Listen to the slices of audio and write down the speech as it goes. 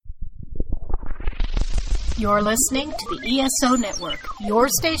You're listening to the ESO Network, your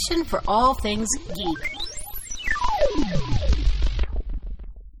station for all things geek.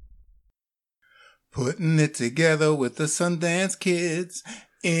 Putting it together with the Sundance Kids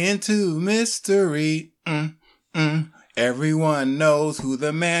into mystery. Everyone knows who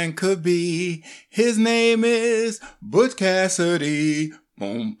the man could be. His name is Butch Cassidy.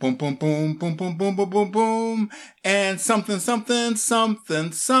 Boom, boom, boom, boom, boom, boom, boom, boom, boom, boom. And something,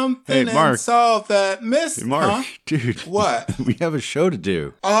 Hey, Mark. and solve that mystery. Hey, Mark, Huh? dude. What? We have a show to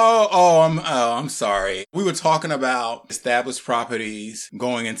do. I'm sorry. We were talking about established properties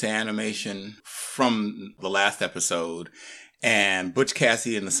going into animation from the last episode, and Butch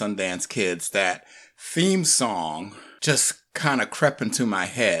Cassidy and the Sundance Kids. That theme song just kind of crept into my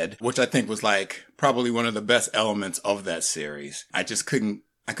head, which I think was like probably one of the best elements of that series. I couldn't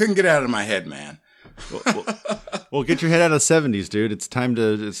get it out of my head, man. Well, get your head out of the 70s, dude. It's time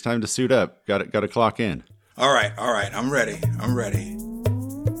to suit up. Got to clock in. All right. I'm ready.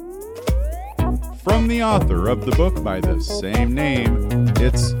 From the author of the book by the same name,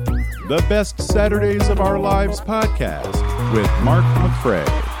 it's The Best Saturdays of Our Lives podcast with Mark McCrae.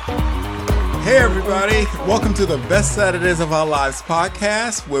 Hey everybody, welcome to the Best Saturdays of Our Lives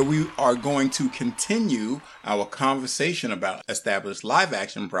podcast, where we are going to continue our conversation about established live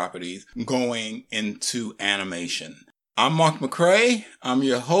action properties going into animation. I'm Mark McCrae, I'm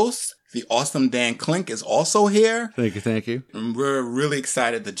your host. The awesome Dan Klink is also here. Thank you. And we're really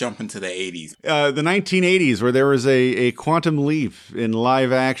excited to jump into the 80s. The 1980s, where there was a quantum leap in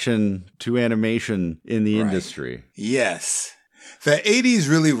live action to animation in the industry. Yes. The 80s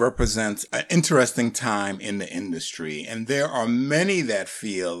really represents an interesting time in the industry, and there are many that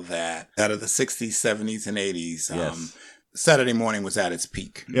feel that out of the 60s, 70s, and 80s, Yes. Saturday morning was at its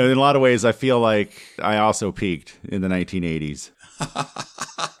peak. Yeah, in a lot of ways, I feel like I also peaked in the 1980s.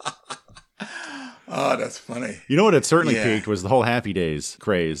 Oh, that's funny. You know what? It certainly Yeah. peaked was the whole Happy Days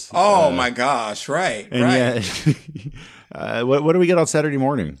craze. Oh, my gosh, right, And right. yet, what do we get on Saturday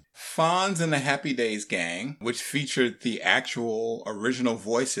morning? Fonz and the Happy Days Gang, which featured the actual original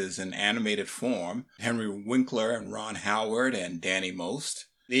voices in animated form, Henry Winkler and Ron Howard and Danny Most.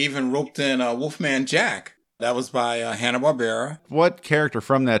 They even roped in Wolfman Jack. That was by Hanna-Barbera. What character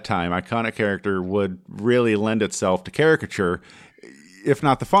from that time, iconic character, would really lend itself to caricature, if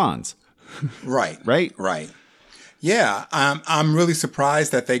not the Fonz? Right. Right? Yeah, I'm really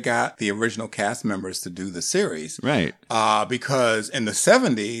surprised that they got the original cast members to do the series. Right. Because in the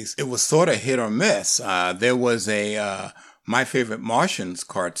 70s, it was sort of hit or miss. There was a My Favorite Martians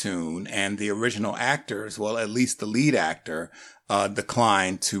cartoon, and the original actors, well, at least the lead actor,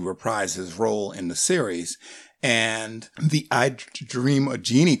 declined to reprise his role in the series. And the I Dream a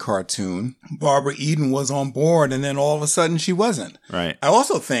Genie cartoon, Barbara Eden was on board, and then all of a sudden she wasn't. Right. I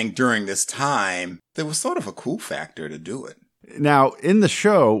also think during this time, there was sort of a cool factor to do it. Now, in the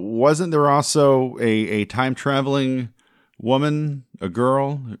show, wasn't there also a time-traveling woman, a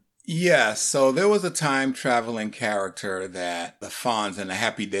girl? Yes, so there was a time-traveling character that the Fonz and the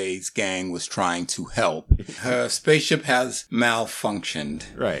Happy Days gang was trying to help. Her spaceship has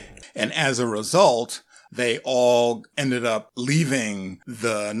malfunctioned. Right. And as a result, they all ended up leaving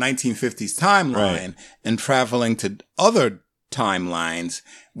the 1950s timeline and traveling to other timelines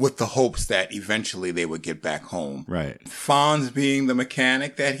with the hopes that eventually they would get back home. Right. Fonz, being the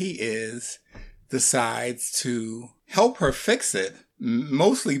mechanic that he is, decides to help her fix it,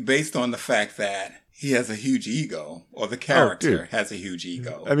 mostly based on the fact that he has a huge ego, or the character has a huge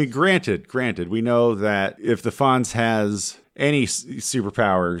ego. I mean, granted, we know that if the Fonz has any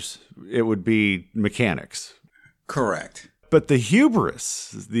superpowers, it would be mechanics. Correct. But the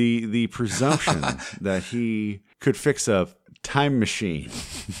hubris, the presumption that he could fix a time machine,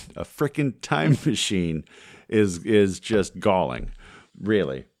 a frickin' time machine, is just galling,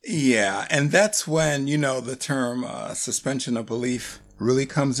 really. Yeah, and that's when, the term suspension of belief really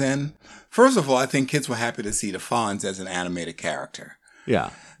comes in. First of all, I think kids were happy to see the Fonz as an animated character. Yeah.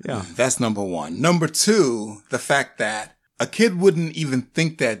 That's number one. Number two, the fact that a kid wouldn't even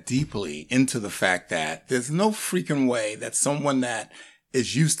think that deeply into the fact that there's no freaking way that someone that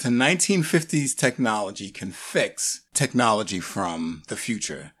is used to 1950s technology can fix technology from the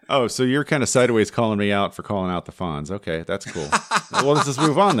future. Oh, so you're kind of sideways calling me out for calling out the Fonz. Okay, that's cool. Well, let's just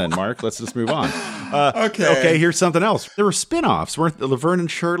move on then, Mark. Let's just move on. Okay, here's something else. There were spin-offs, weren't there? Laverne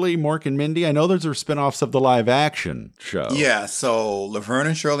and Shirley, Mork and Mindy. I know those are spin-offs of the live-action show. Yeah, so Laverne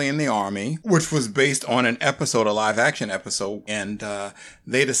and Shirley in the Army, which was based on an episode, a live-action episode, and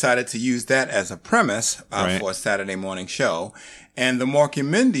they decided to use that as a premise for a Saturday morning show. And the Mork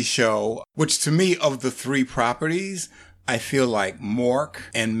and Mindy show, which to me, of the three properties, I feel like Mork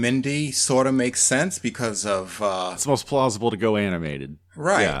and Mindy sort of makes sense because of... it's most plausible to go animated.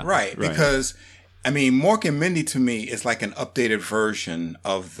 Right, Yeah, right. Because, I mean, Mork and Mindy to me is like an updated version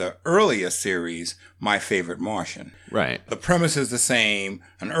of the earlier series, My Favorite Martian. Right. The premise is the same.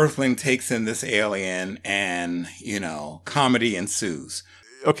 An Earthling takes in this alien and, comedy ensues.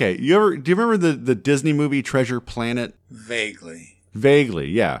 Okay, do you remember the Disney movie Treasure Planet? Vaguely,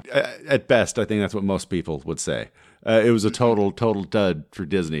 yeah. At best, I think that's what most people would say. It was a total dud for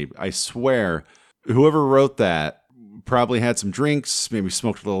Disney. I swear, whoever wrote that probably had some drinks, maybe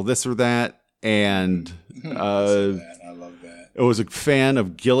smoked a little this or that, and I love that. It was a fan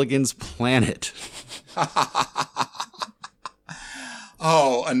of Gilligan's Planet.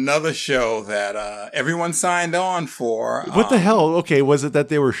 Oh, another show that everyone signed on for. What the hell? Okay, was it that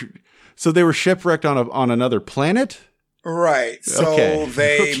they were shipwrecked on another planet? Right. So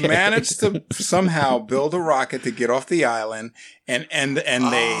they Okay. managed to somehow build a rocket to get off the island, and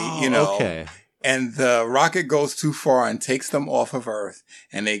they, Okay. and the rocket goes too far and takes them off of Earth,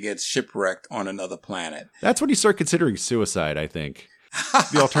 and they get shipwrecked on another planet. That's when you start considering suicide, I think.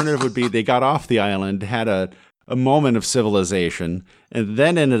 The alternative would be they got off the island, had a moment of civilization, and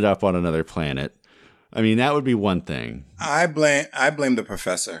then ended up on another planet. I mean, that would be one thing. I blame the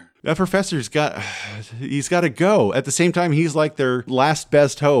professor. That professor's got to go. At the same time, he's like their last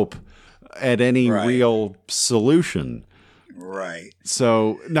best hope at any real solution. Right.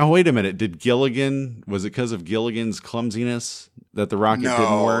 So now, wait a minute. Was it because of Gilligan's clumsiness that the rocket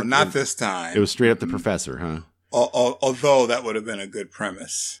didn't work? No, not this time. It was straight up the professor, huh? Although that would have been a good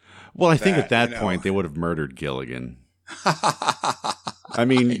premise. Well, I think at that point they would have murdered Gilligan. I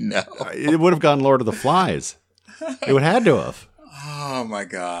mean, it would have gone Lord of the Flies. It would have had to have. Oh my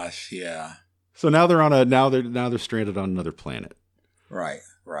gosh, yeah. So now they're stranded on another planet. Right.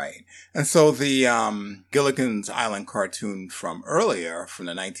 And so the Gilligan's Island cartoon from earlier, from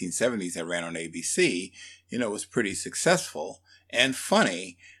the 1970s that ran on ABC, was pretty successful and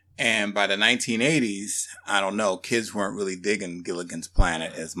funny. And by the 1980s, I don't know, kids weren't really digging Gilligan's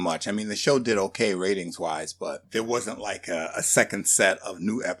Planet as much. I mean, the show did okay ratings-wise, but there wasn't like a second set of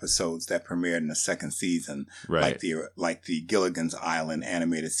new episodes that premiered in the second season, like the Gilligan's Island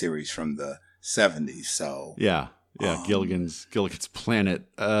animated series from the 70s. So yeah, Gilligan's Planet.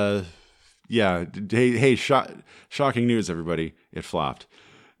 Hey, shocking news, everybody! It flopped.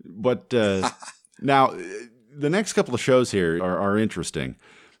 But now the next couple of shows here are interesting.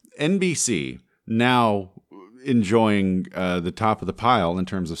 NBC now enjoying the top of the pile in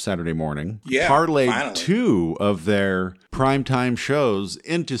terms of Saturday morning. Yeah, parlayed finally. 2 of their primetime shows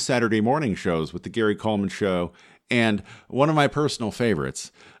into Saturday morning shows with the Gary Coleman Show and one of my personal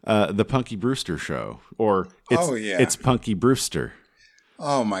favorites, the Punky Brewster Show, or it's Punky Brewster.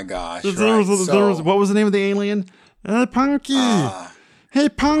 Oh my gosh! What was the name of the alien? Punky. Hey,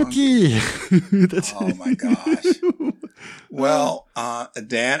 Punky. Oh my gosh. Well,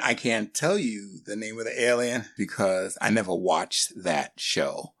 Dan, I can't tell you the name of the alien because I never watched that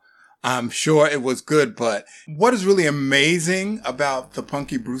show. I'm sure it was good, but what is really amazing about the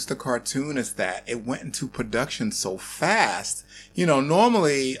Punky Brewster cartoon is that it went into production so fast.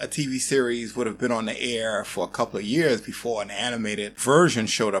 Normally a TV series would have been on the air for a couple of years before an animated version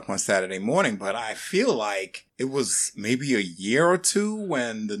showed up on Saturday morning, but I feel like it was maybe a year or two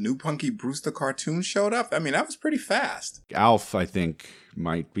when the new Punky Brewster cartoon showed up. I mean, that was pretty fast. Alf, I think,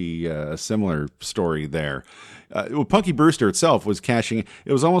 might be a similar story there. Punky Brewster itself was cashing.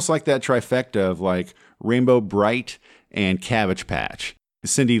 It was almost like that trifecta of like Rainbow Bright and Cabbage Patch.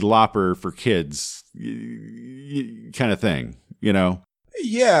 Cyndi Lauper for kids kind of thing,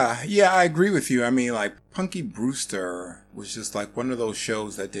 Yeah, I agree with you. I mean, like, Punky Brewster was just like one of those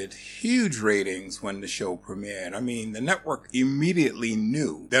shows that did huge ratings when the show premiered. I mean, the network immediately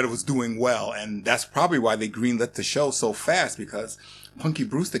knew that it was doing well, and that's probably why they greenlit the show so fast, because Punky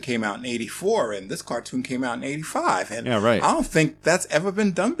Brewster came out in 1984, and this cartoon came out in 1985. And yeah, right. I don't think that's ever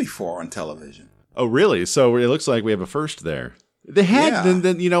been done before on television. Oh, really? So it looks like we have a first there. They had,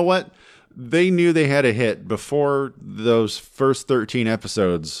 then you know what? They knew they had a hit before those first 13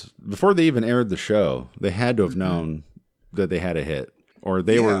 episodes, before they even aired the show. They had to have known that they had a hit, or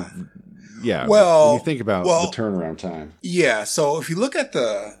they were. Yeah. Well, when you think about the turnaround time. Yeah. So if you look at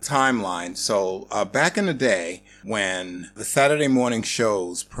the timeline, so back in the day when the Saturday morning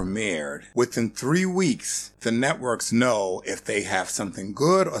shows premiered, within 3 weeks, the networks know if they have something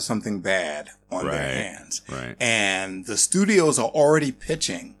good or something bad on their hands. Right. And the studios are already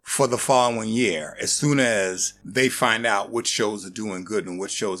pitching for the following year as soon as they find out which shows are doing good and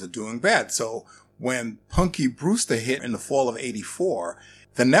which shows are doing bad. So when Punky Brewster hit in the fall of 1984,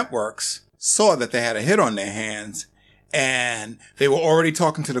 the networks saw that they had a hit on their hands, And they were already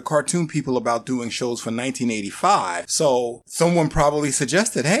talking to the cartoon people about doing shows for 1985. So someone probably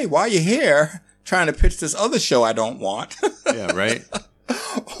suggested, hey, while you're here trying to pitch this other show I don't want. Yeah, right.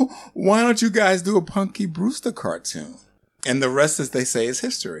 Why don't you guys do a Punky Brewster cartoon? And the rest, as they say, is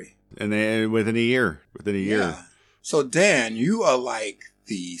history. And then within a year. Yeah. So Dan, you are like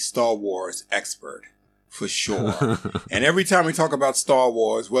the Star Wars expert for sure. And every time we talk about Star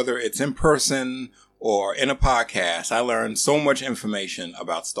Wars, whether it's in person or in a podcast, I learned so much information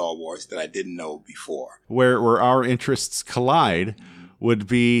about Star Wars that I didn't know before. Where our interests collide would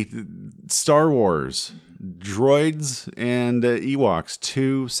be Star Wars, Droids, and Ewoks,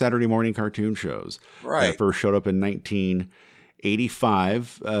 2 Saturday morning cartoon shows. Right. That first showed up in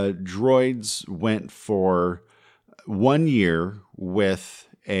 1985. Droids went for 1 year with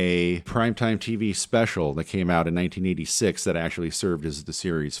a primetime TV special that came out in 1986 that actually served as the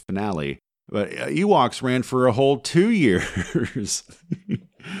series finale. But Ewoks ran for a whole 2 years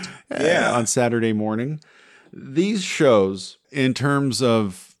on Saturday morning. These shows, in terms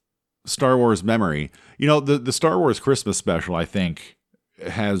of Star Wars memory, the Star Wars Christmas special, I think,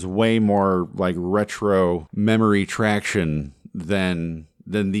 has way more like retro memory traction than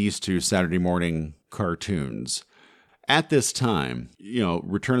these 2 Saturday morning cartoons. At this time,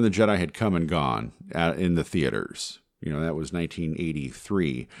 Return of the Jedi had come and gone in the theaters. That was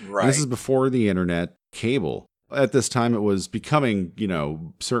 1983. Right. And this is before the internet, cable. At this time, it was becoming,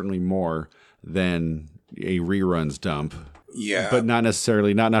 certainly more than a reruns dump. Yeah. But not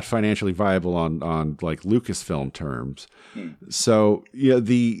necessarily, not financially viable on like Lucasfilm terms. So,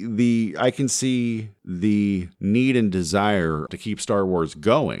 I can see the need and desire to keep Star Wars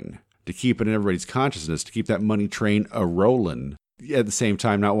going, to keep it in everybody's consciousness, to keep that money train a-rolling. At the same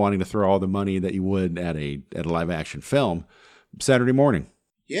time, not wanting to throw all the money that you would at a live action film Saturday morning.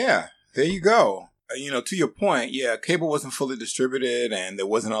 Yeah, there you go. To your point, cable wasn't fully distributed and there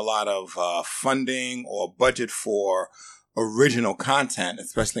wasn't a lot of funding or budget for original content,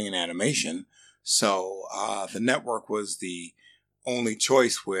 especially in animation. So the network was the only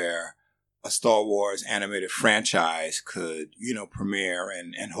choice where a Star Wars animated franchise could, premiere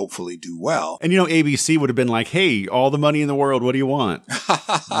and hopefully do well. And, ABC would have been like, hey, all the money in the world, what do you want?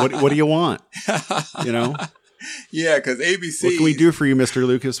 What do you want? Yeah, because ABC... What can we do for you, Mr.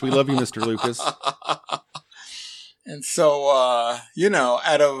 Lucas? We love you, Mr. Lucas. And so,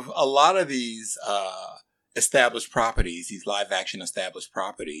 out of a lot of these established properties, these live action established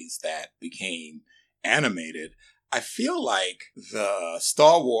properties that became animated, I feel like the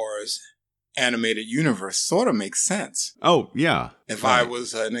Star Wars animated universe sort of makes sense. Oh, yeah. If I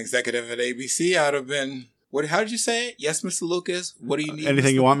was an executive at ABC, I'd have been... How did you say it? Yes, Mr. Lucas. What do you need?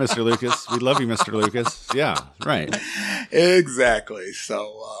 Anything you want, Mr. Lucas. We love you, Mr. Lucas. Yeah, right. Exactly.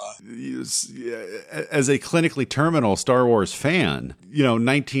 So, as a clinically terminal Star Wars fan,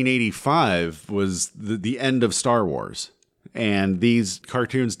 1985 was the end of Star Wars. And these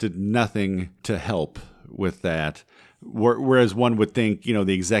cartoons did nothing to help with that. Whereas one would think,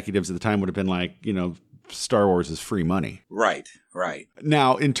 the executives at the time would have been like, Star Wars is free money. Right.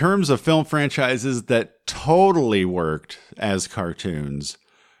 Now, in terms of film franchises that totally worked as cartoons,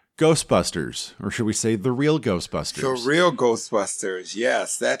 Ghostbusters, or should we say the real Ghostbusters? The real Ghostbusters,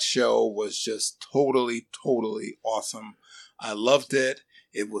 yes. That show was just totally, totally awesome. I loved it.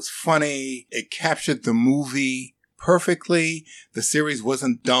 It was funny. It captured the movie perfectly. The series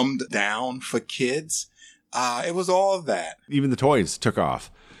wasn't dumbed down for kids. It was all of that. Even the toys took off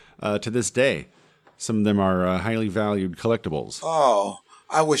to this day. Some of them are highly valued collectibles. Oh,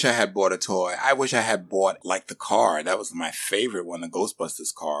 I wish I had bought a toy. I wish I had bought like the car. That was my favorite one, the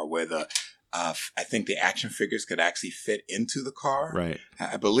Ghostbusters car, where I think the action figures could actually fit into the car. Right.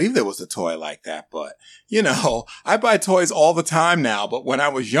 I believe there was a toy like that, but I buy toys all the time now. But when I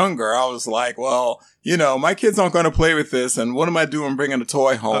was younger, I was like, well, my kids aren't going to play with this. And what am I doing bringing a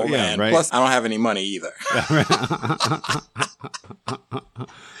toy home? Oh, yeah, and right. Plus, I don't have any money either.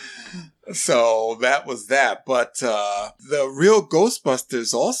 So that was that. But the real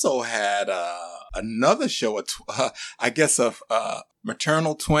Ghostbusters also had another show, I guess a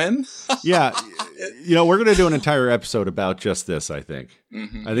maternal twin. Yeah. We're going to do an entire episode about just this, I think.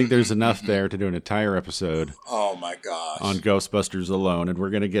 Mm-hmm. I think there's enough there to do an entire episode. Oh, my gosh. On Ghostbusters alone, and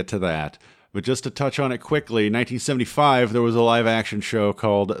we're going to get to that. But just to touch on it quickly, 1975, there was a live-action show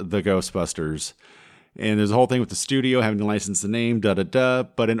called The Ghostbusters. And there's a whole thing with the studio having to license the name,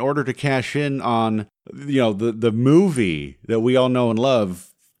 But in order to cash in on, the movie that we all know and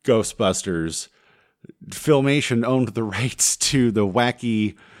love, Ghostbusters, Filmation owned the rights to the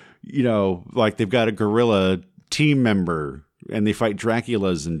wacky, like they've got a gorilla team member and they fight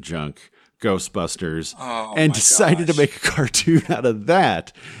Draculas and junk Ghostbusters and decided to make a cartoon out of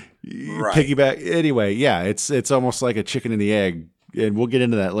that. Right. Piggyback. Anyway, yeah, it's almost like a chicken and the egg, and we'll get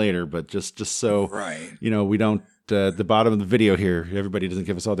into that later. But just so we don't the bottom of the video here, everybody doesn't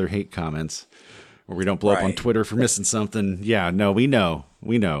give us all their hate comments, or we don't blow up on Twitter for missing something. Yeah, no, we know.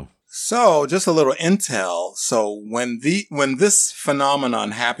 So, just a little intel. So, when this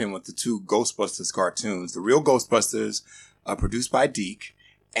phenomenon happened with the two Ghostbusters cartoons, the real Ghostbusters, produced by DiC,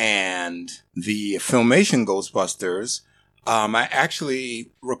 and the Filmation Ghostbusters, I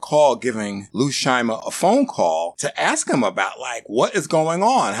actually recall giving Lou Scheimer a phone call to ask him about, like, what is going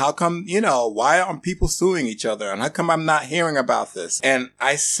on? How come, why aren't people suing each other? And how come I'm not hearing about this? And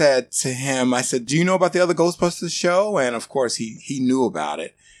I said to him, do you know about the other Ghostbusters show? And of course, he knew about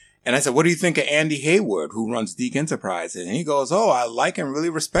it. And I said, what do you think of Andy Hayward, who runs DiC Enterprises? And he goes, oh, I like and really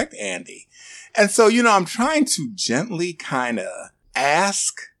respect Andy. And so, I'm trying to gently kind of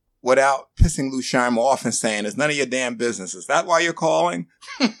ask without pissing Lou Scheimer off and saying, it's none of your damn business. Is that why you're calling?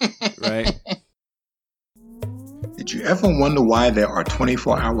 Right. Did you ever wonder why there are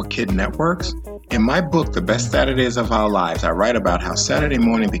 24-hour kid networks? In my book, The Best Saturdays of Our Lives, I write about how Saturday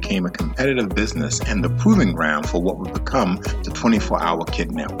morning became a competitive business and the proving ground for what would become the 24-hour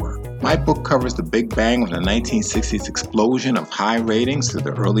kid network. My book covers the big bang of the 1960s explosion of high ratings to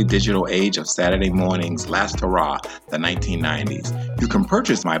the early digital age of Saturday morning's last hurrah, the 1990s. You can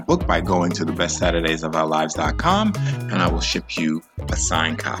purchase my book by going to thebestsaturdaysofourlives.com, and I will ship you a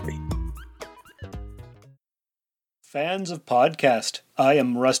signed copy. Fans of podcast, I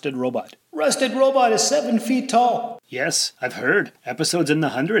am Rusted Robot. Rusted Robot is 7 feet tall. Yes, I've heard. Episodes in the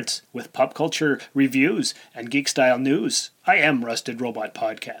hundreds, with pop culture reviews and geek-style news. I am Rusted Robot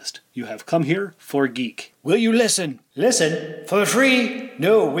Podcast. You have come here for geek. Will you listen? Listen? For free?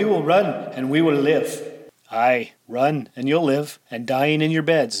 No, we will run and we will live. Aye, run and you'll live, and dying in your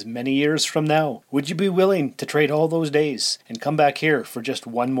beds many years from now. Would you be willing to trade all those days and come back here for just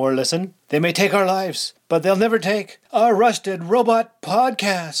one more listen? They may take our lives, but they'll never take our Rusted Robot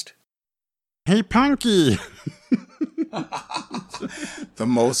Podcast. Hey, Punky! The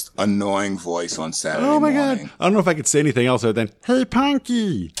most annoying voice on Saturday morning. Oh, my God. I don't know if I could say anything else other than, hey,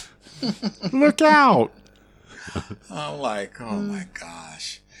 Punky! Look out! I'm like, oh, my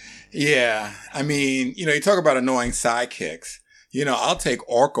gosh. Yeah, I mean, you talk about annoying sidekicks. I'll take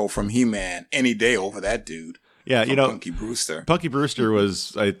Orko from He-Man any day over that dude. Yeah, Punky Brewster. Punky Brewster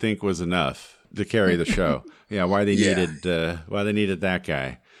was enough to carry the show. Yeah, why they needed that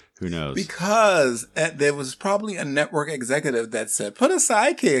guy, who knows? Because there was probably a network executive that said, "Put a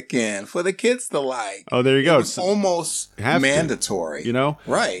sidekick in for the kids to like." Oh, there you go. It's almost mandatory.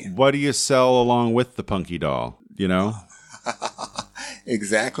 Right? What do you sell along with the Punky doll?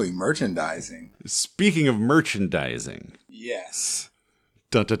 Exactly, merchandising. Speaking of merchandising. Yes.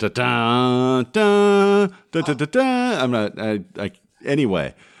 Dun, dun, dun, dun, dun, dun, dun, dun, dun. I'm not,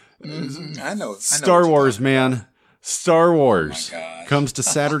 anyway. Mm-hmm. I know. Star Wars, man. Star Wars comes to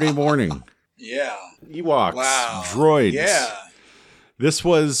Saturday morning. Yeah. Ewoks. Wow. Droids. Yeah. This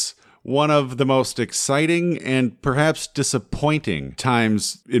was one of the most exciting and perhaps disappointing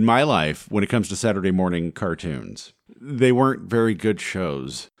times in my life when it comes to Saturday morning cartoons. They weren't very good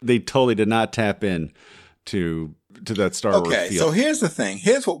shows. They totally did not tap in to that Star Wars feel. Okay, so here's the thing.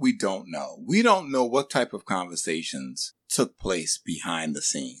 Here's what we don't know. We don't know what type of conversations took place behind the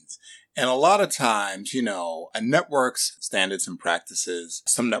scenes. And a lot of times, a network's standards and practices,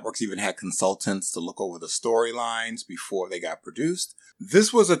 some networks even had consultants to look over the storylines before they got produced.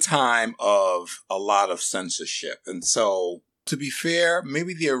 This was a time of a lot of censorship. And so, to be fair,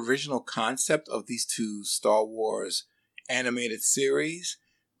 maybe the original concept of these two Star Wars animated series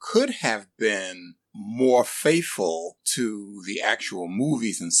could have been more faithful to the actual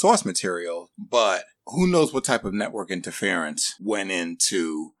movies and source material, but who knows what type of network interference went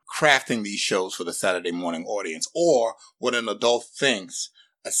into crafting these shows for the Saturday morning audience, or what an adult thinks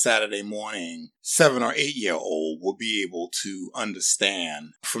a Saturday morning 7 or 8 year old will be able to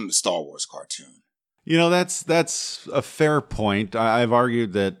understand from the Star Wars cartoon. That's a fair point. I've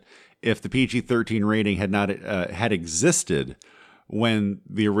argued that if the PG-13 rating had not had existed when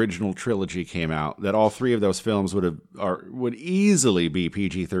the original trilogy came out, that all three of those films would easily be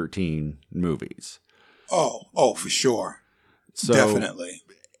PG-13 movies. Oh, for sure. So, definitely.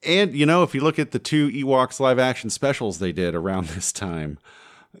 And, if you look at the two Ewoks live action specials they did around this time,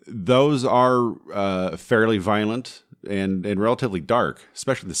 those are fairly violent and relatively dark,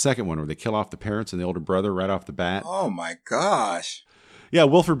 especially the second one where they kill off the parents and the older brother right off the bat. Oh, my gosh. Yeah,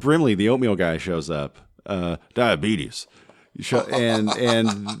 Wilford Brimley, the oatmeal guy, shows up. Diabetes. And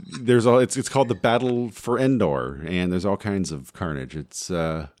it's called the Battle for Endor, and there's all kinds of carnage. It's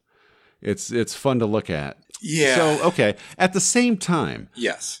It's fun to look at. Yeah. So, okay. At the same time,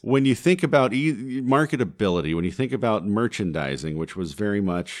 yes, when you think about marketability, when you think about merchandising, which is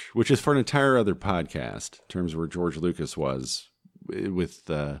for an entire other podcast in terms of where George Lucas was with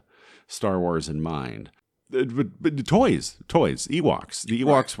Star Wars in mind. But toys, Ewoks. The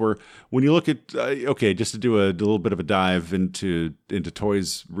Ewoks were, when you look at, just to do a little bit of a dive into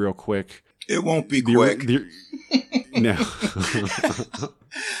toys real quick. It won't be quick. No.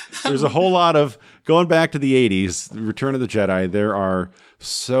 There's a whole lot of, going back to the 80s, Return of the Jedi, there are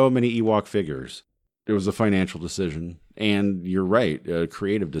so many Ewok figures. It was a financial decision. And you're right, a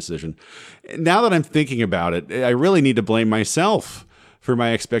creative decision. Now that I'm thinking about it, I really need to blame myself for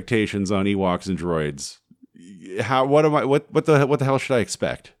my expectations on Ewoks and droids. What the hell should I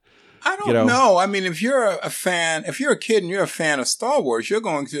expect? I don't know. I mean, if you're a kid and you're a fan of Star Wars, you're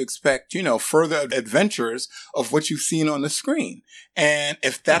going to expect, further adventures of what you've seen on the screen. And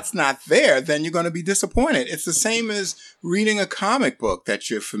if that's not there, then you're going to be disappointed. It's the same as reading a comic book that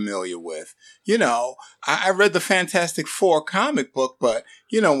you're familiar with. I read the Fantastic Four comic book, but,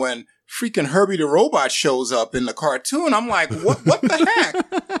 when freaking Herbie the Robot shows up in the cartoon, I'm like, what the heck?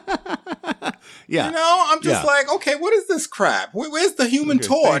 Yeah. I'm just like, okay, what is this crap? Where's the Human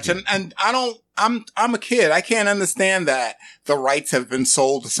Torch? And I'm a kid. I can't understand that the rights have been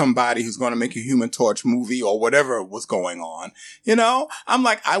sold to somebody who's going to make a Human Torch movie or whatever was going on. I'm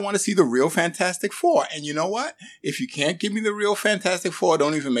like, I want to see the real Fantastic Four. And you know what? If you can't give me the real Fantastic Four,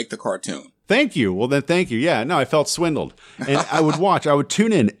 don't even make the cartoon. Thank you. Well, then thank you. Yeah, no, I felt swindled. And I would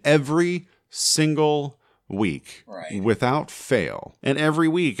tune in every single week without fail. And every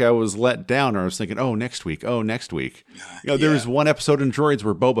week I was let down, or I was thinking, next week. There was one episode in Droids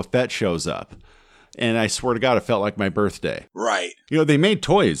where Boba Fett shows up. And I swear to God, it felt like my birthday. Right. They made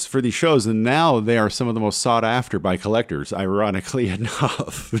toys for these shows, and now they are some of the most sought after by collectors, ironically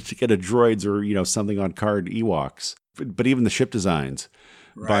enough, to get a Droids or, something on card Ewoks. But even the ship designs,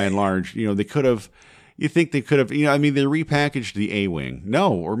 by and large, they could have, they repackaged the A-Wing.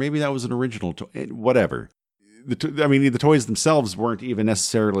 No, or maybe that was an original toy, whatever. The toys themselves weren't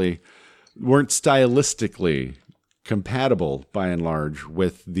stylistically compatible by and large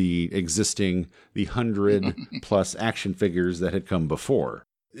with the 100 plus action figures that had come before.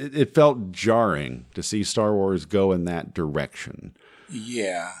 It felt jarring to see Star Wars go in that direction.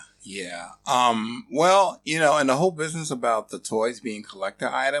 Yeah. Well, and the whole business about the toys being collector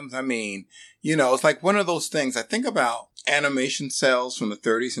items, it's like one of those things. I think about animation cells from the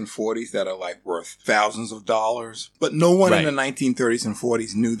 30s and 40s that are like worth thousands of dollars. But no one in the 1930s and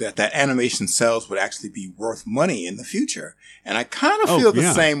 40s knew that animation cells would actually be worth money in the future. And I kind of feel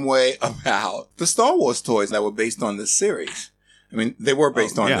the same way about the Star Wars toys that were based on this series. They were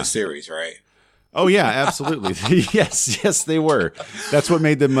based on this series, right? Oh yeah, absolutely. yes, they were. That's what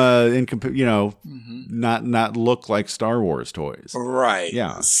made them, not look like Star Wars toys. Right.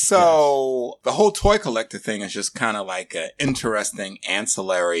 Yeah. So the whole toy collector thing is just kind of like an interesting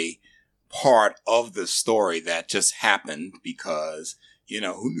ancillary part of the story that just happened because, who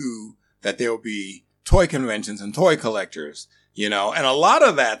knew that there would be toy conventions and toy collectors, and a lot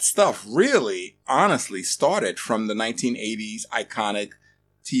of that stuff really, honestly started from the 1980s iconic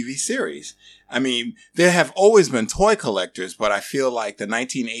TV series. There have always been toy collectors, but I feel like the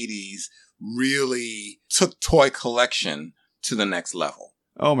 1980s really took toy collection to the next level.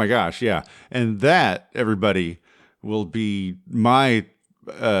 Oh my gosh, yeah. And that, everybody, will be my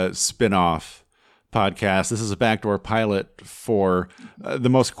spin-off podcast. This is a backdoor pilot for the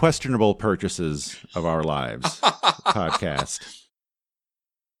most questionable purchases of our lives podcast.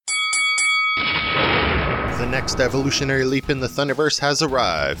 The next evolutionary leap in the Thunderverse has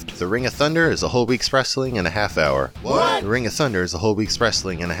arrived. The Ring of Thunder is a whole week's wrestling in a half hour. What? The Ring of Thunder is a whole week's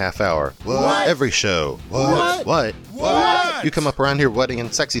wrestling in a half hour. What? Every show. What? What? What? You come up around here wedding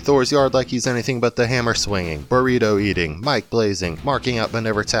in sexy Thor's yard like he's anything but the hammer swinging, burrito eating, mic blazing, marking out but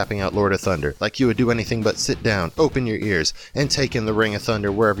never tapping out Lord of Thunder, like you would do anything but sit down, open your ears, and take in the Ring of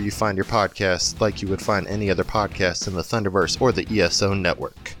Thunder wherever you find your podcasts, like you would find any other podcast in the Thunderverse or the ESO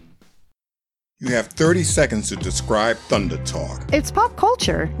network. You have 30 seconds to describe Thunder Talk. It's pop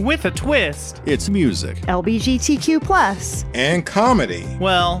culture. With a twist. It's music. LGBTQ+. And comedy.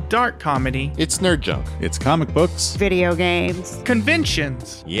 Well, dark comedy. It's nerd junk. It's comic books. Video games.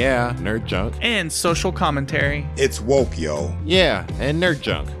 Conventions. Yeah, nerd junk. And social commentary. It's woke, yo. Yeah, and nerd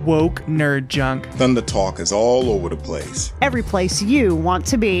junk. Woke nerd junk. Thunder Talk is all over the place. Every place you want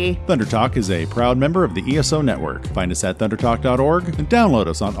to be. Thunder Talk is a proud member of the ESO network. Find us at thundertalk.org and download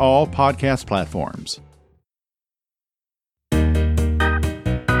us on all podcast platforms.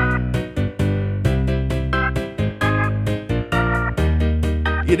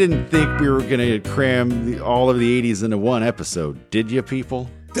 You didn't think we were going to cram all of the 80s into one episode, did you, people?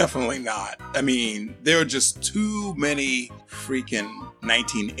 Definitely not. I mean, there are just too many freaking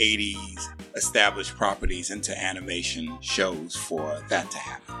 1980s established properties into animation shows for that to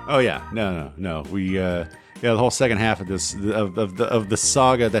happen. Oh yeah, no. We the whole second half of this of the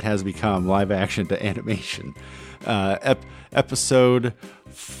saga that has become live action to animation. Episode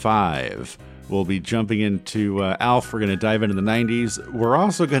 5. We'll be jumping into Alf. We're going to dive into the 90s. We're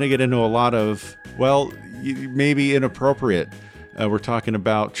also going to get into a lot of, well, maybe inappropriate. We're talking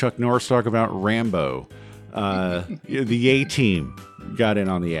about Chuck Norris, talking about Rambo. The A-Team got in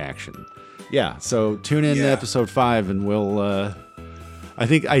on the action. Yeah, so tune in to episode 5 and we'll... I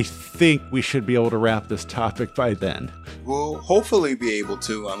think we should be able to wrap this topic by then. We'll hopefully be able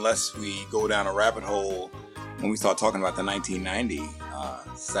to, unless we go down a rabbit hole when we start talking about the 1990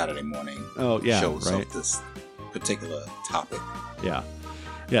 Saturday morning shows of this particular topic. Yeah,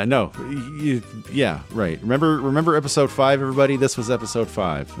 no. Yeah, right. Remember episode 5, everybody? This was episode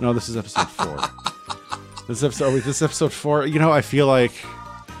 5. No, this is episode 4. This is episode 4. You know, I feel like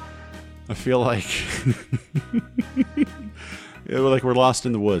like we're lost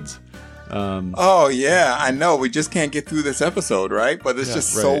in the woods. Oh yeah, I know. We just can't get through this episode, right? But there's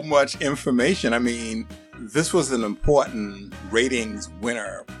so much information. I mean, this was an important ratings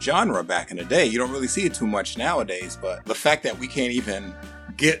winner genre back in the day. You don't really see it too much nowadays, but the fact that we can't even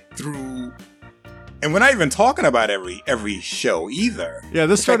get through, and we're not even talking about every show either. Yeah,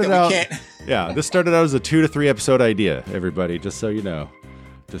 this started out as a 2 to 3 episode idea, everybody, just so you know.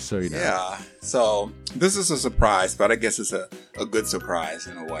 Yeah, so this is a surprise, but I guess it's a good surprise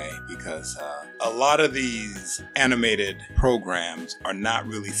in a way, because a lot of these animated programs are not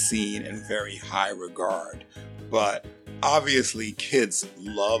really seen in very high regard. But obviously kids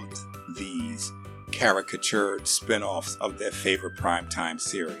loved these caricatured spin-offs of their favorite primetime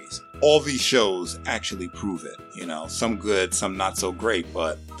series. All these shows actually prove it, you know, some good, some not so great,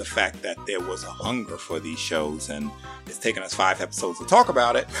 but the fact that there was a hunger for these shows, and it's taken us 5 episodes to talk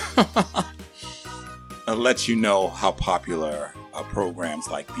about it, it lets you know how popular programs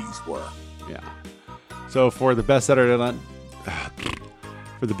like these were. Yeah. So for the best Saturdays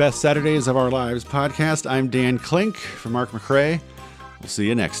of Our Lives podcast, I'm Dan Klink for Mark McRae. We'll see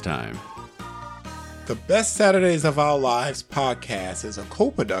you next time. The Best Saturdays of Our Lives podcast is a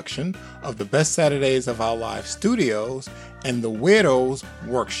co-production of the Best Saturdays of Our Lives studios and the Weirdos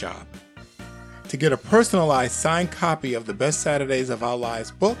Workshop. To get a personalized signed copy of the Best Saturdays of Our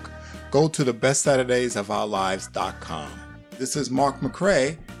Lives book, go to thebestsaturdaysofourlives.com. This is Mark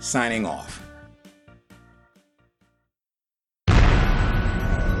McRae signing off.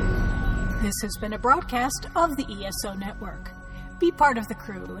 This has been a broadcast of the ESO Network. Be part of the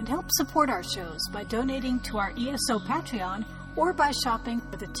crew and help support our shows by donating to our ESO Patreon or by shopping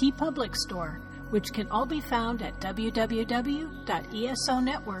at the TeePublic store, which can all be found at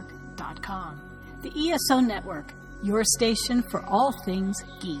www.esonetwork.com. The ESO Network, your station for all things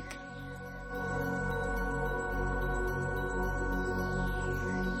geek.